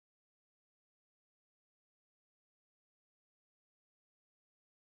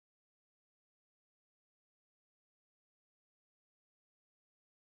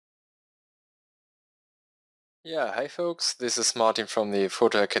Yeah, hi folks, this is Martin from the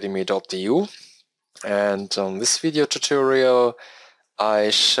photoacademy.eu, and on this video tutorial I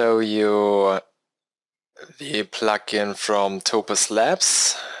show you the plugin from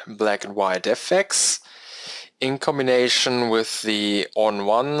Topaz-Labs, Black and White Effects, in combination with the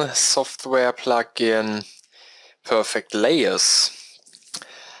onOne software plugin Perfect Layers.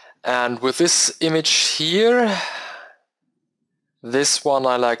 And with this image here, this one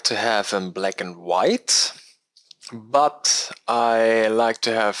I like to have in black and white. But I like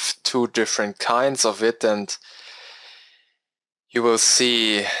to have two different kinds of it, and you will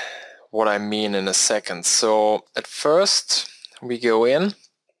see what I mean in a second. So at first we go in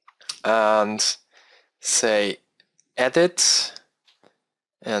and say edit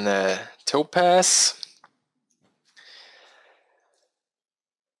in a Topaz,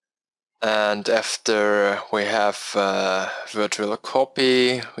 and after we have virtual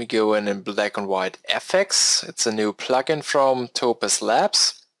copy we go in black and white effects. It's a new plugin from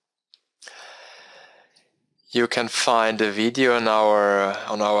Topaz-Labs. You can find a video on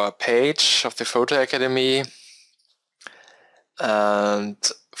our page of the Photo Academy, and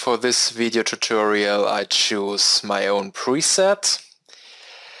for this video tutorial I choose my own preset,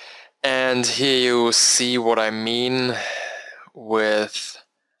 and here you see what I mean with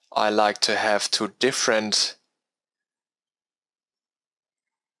I like to have two different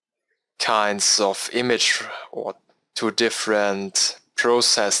kinds of image or two different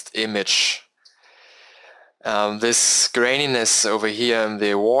processed image. This graininess over here in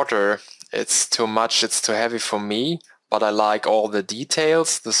the water, it's too much, it's too heavy for me, but I like all the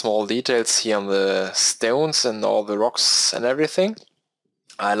details, the small details here on the stones and all the rocks and everything.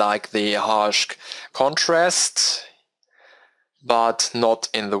 I like the harsh contrast, but not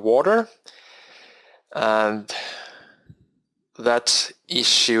in the water. And that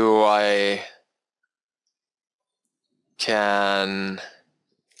issue I can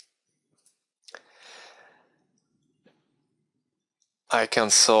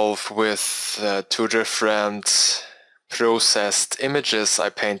solve with two different processed images I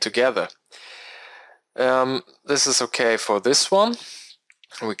paint together. This is okay for this one.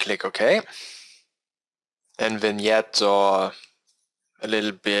 We click OK. And vignette, or a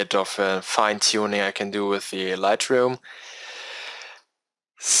little bit of fine-tuning I can do with the Lightroom.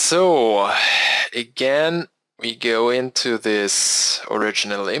 So again we go into this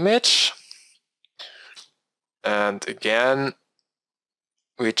original image, and again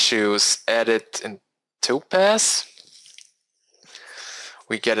we choose edit in Topaz.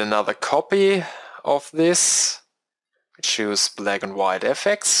 We get another copy of this. We choose black and white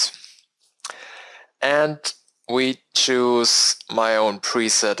effects, and we choose my own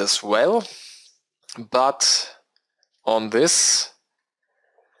preset as well, but on this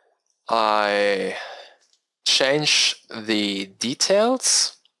I change the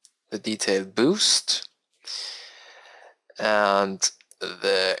details, the detail boost, and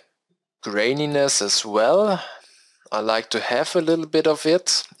the graininess as well. I like to have a little bit of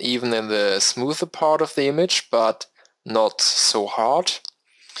it, even in the smoother part of the image, but not so hard.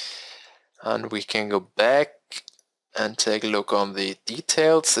 And we can go back and take a look on the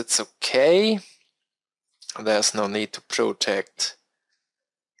details. It's okay. There's no need to protect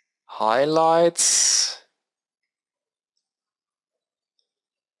highlights.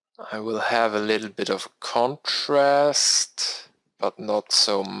 I will have a little bit of contrast, but not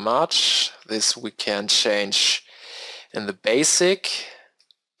so much. This we can change in the basic.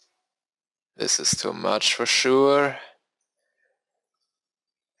 This is too much for sure.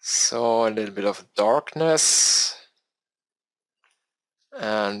 So a little bit of darkness.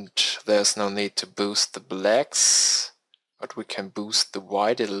 And there's no need to boost the blacks, but we can boost the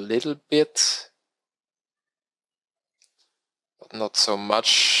white a little bit, but not so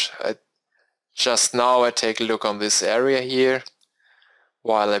much. Just now I take a look on this area here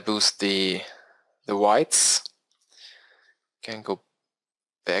while I boost the whites. Can go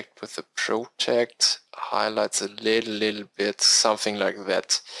back with the protect, highlights a little bit, something like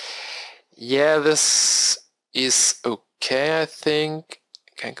that. Yeah, this is okay, I think.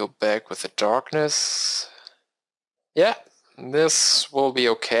 Can go back with the darkness. Yeah, this will be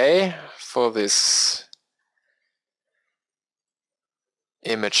okay for this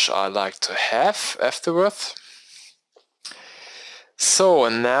image I like to have afterwards. So,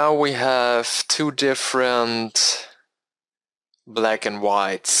 and now we have two different black and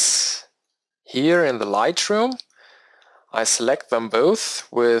whites. Here in the Lightroom, I select them both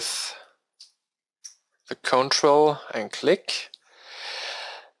with the Control and click.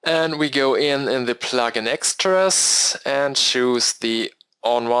 And we go in the plugin extras and choose the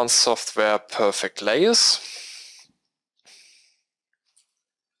onOne software Perfect Layers.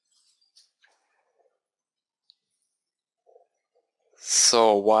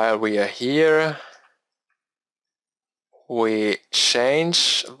 So while we are here, we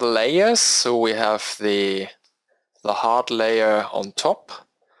change the layers, so we have the hard layer on top.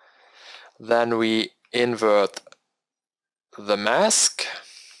 Then we invert the mask,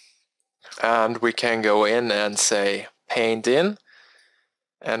 and we can go in and say paint in,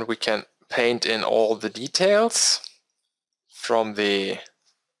 and we can paint in all the details from the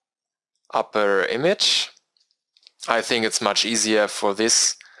upper image. I think it's much easier for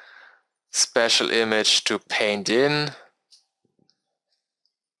this special image to paint in.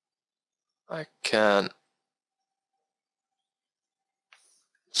 I can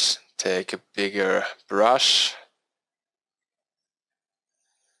take a bigger brush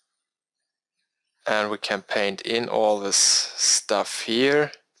and we can paint in all this stuff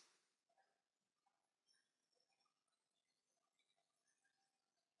here.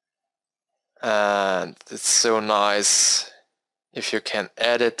 And it's so nice if you can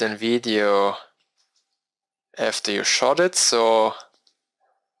edit in video after you shot it. So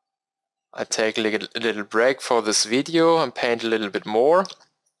I take a little break for this video and paint a little bit more.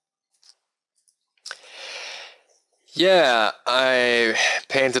 Yeah, I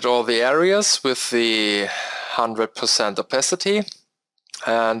painted all the areas with the 100% opacity,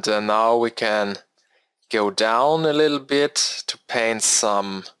 and now we can go down a little bit to paint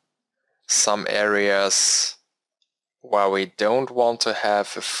some areas where we don't want to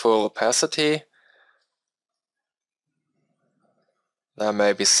have a full opacity. There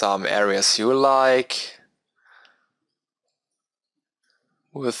may be some areas you like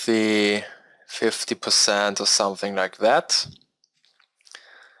with the 50% or something like that.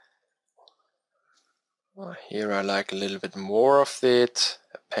 Here I like a little bit more of it.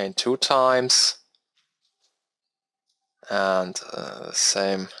 I paint 2 times, and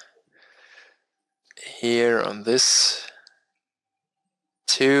same here on this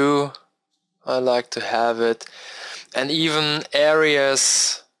too. I like to have it. And even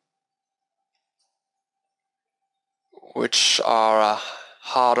areas which are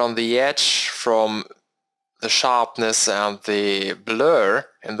hard on the edge from the sharpness and the blur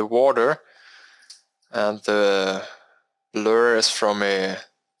in the water, and the blur is from a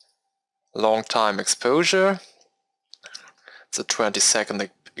long time exposure. It's a 20-second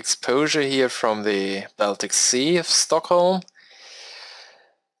exposure here from the Baltic Sea of Stockholm.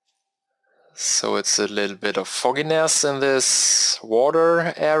 So it's a little bit of fogginess in this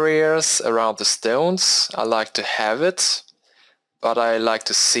water areas around the stones. I like to have it, but I like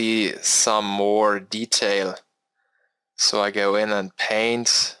to see some more detail. So I go in and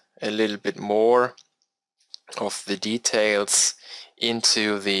paint a little bit more of the details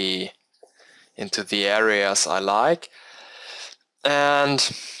into the areas I like.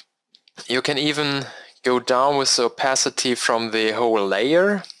 And you can even go down with the opacity from the whole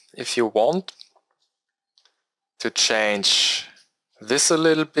layer if you want to change this a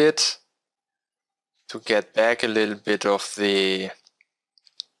little bit, to get back a little bit of the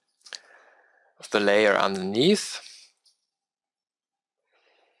layer underneath.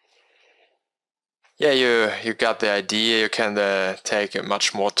 Yeah, you got the idea. You can take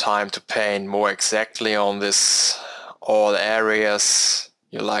much more time to paint more exactly on this all areas.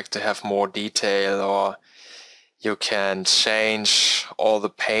 You like to have more detail, or you can change all the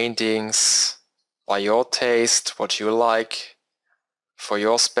paintings by your taste, what you like for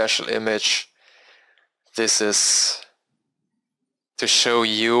your special image. This is to show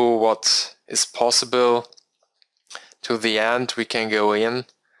you what is possible. To the end, we can go in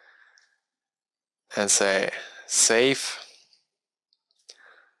and say save.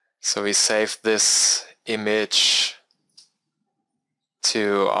 So we save this image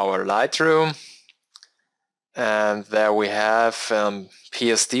to our Lightroom, and there we have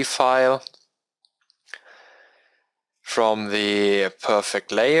PSD file from the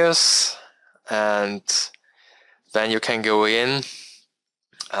perfect layers, and then you can go in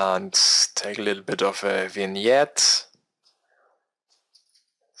and take a little bit of a vignette,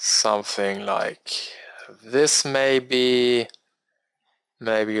 something like this. Maybe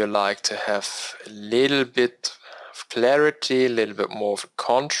you like to have a little bit of clarity, a little bit more of a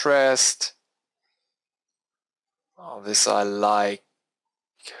contrast. Oh, this I like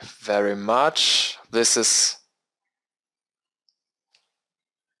very much. This is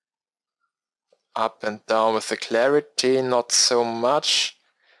up and down with the clarity, not so much.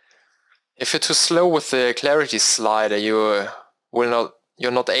 If you're too slow with the clarity slider, you're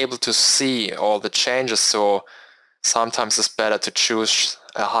not able to see all the changes, so sometimes it's better to choose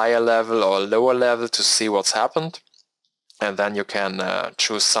a higher level or a lower level to see what's happened, and then you can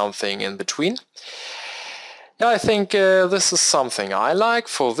choose something in between. Yeah, I think this is something I like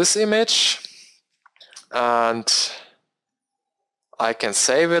for this image, and I can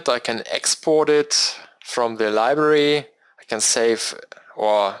save it, I can export it from the library, I can save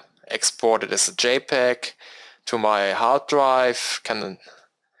or export it as a JPEG to my hard drive, can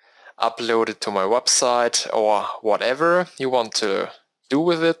upload it to my website or whatever you want to do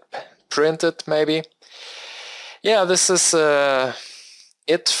with it, print it maybe. Yeah, this is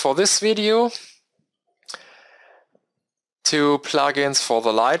it for this video. 2 plugins for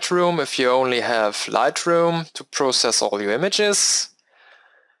the Lightroom. If you only have Lightroom to process all your images,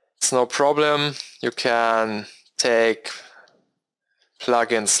 it's no problem. You can take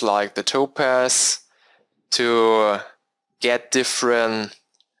plugins like the Topaz to get different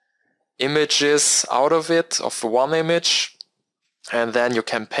images out of it, of one image, and then you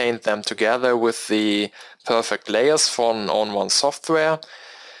can paint them together with the perfect layers from onOne software.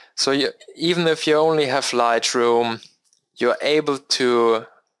 So even if you only have Lightroom, you're able to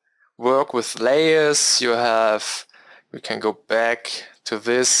work with layers. We can go back to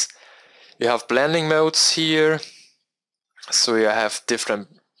this. You have blending modes here. So you have different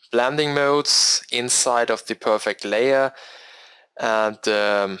blending modes inside of the perfect layer. And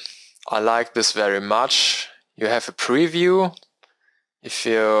I like this very much. You have a preview. If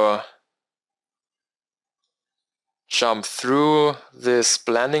you jump through these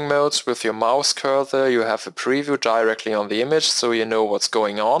blending modes with your mouse cursor, you have a preview directly on the image, so you know what's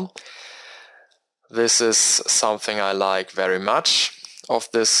going on. This is something I like very much of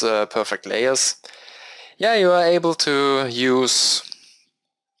this perfect layers. Yeah, you are able to use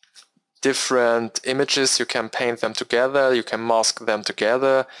different images, you can paint them together, you can mask them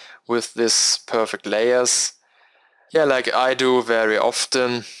together with this perfect layers. Yeah, like I do very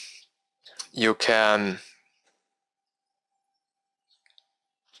often. You can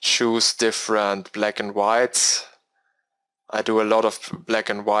choose different black and whites. I do a lot of black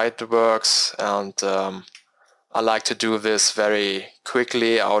and white works, and I like to do this very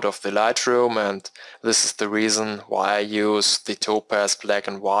quickly out of the Lightroom, and this is the reason why I use the Topaz black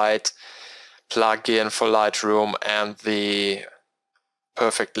and white plugin for Lightroom and the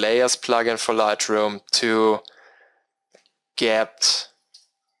Perfect Layers plugin for Lightroom to get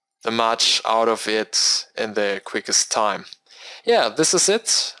the much out of it in the quickest time. Yeah, this is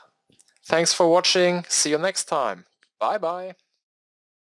it. Thanks for watching. See you next time. Bye bye.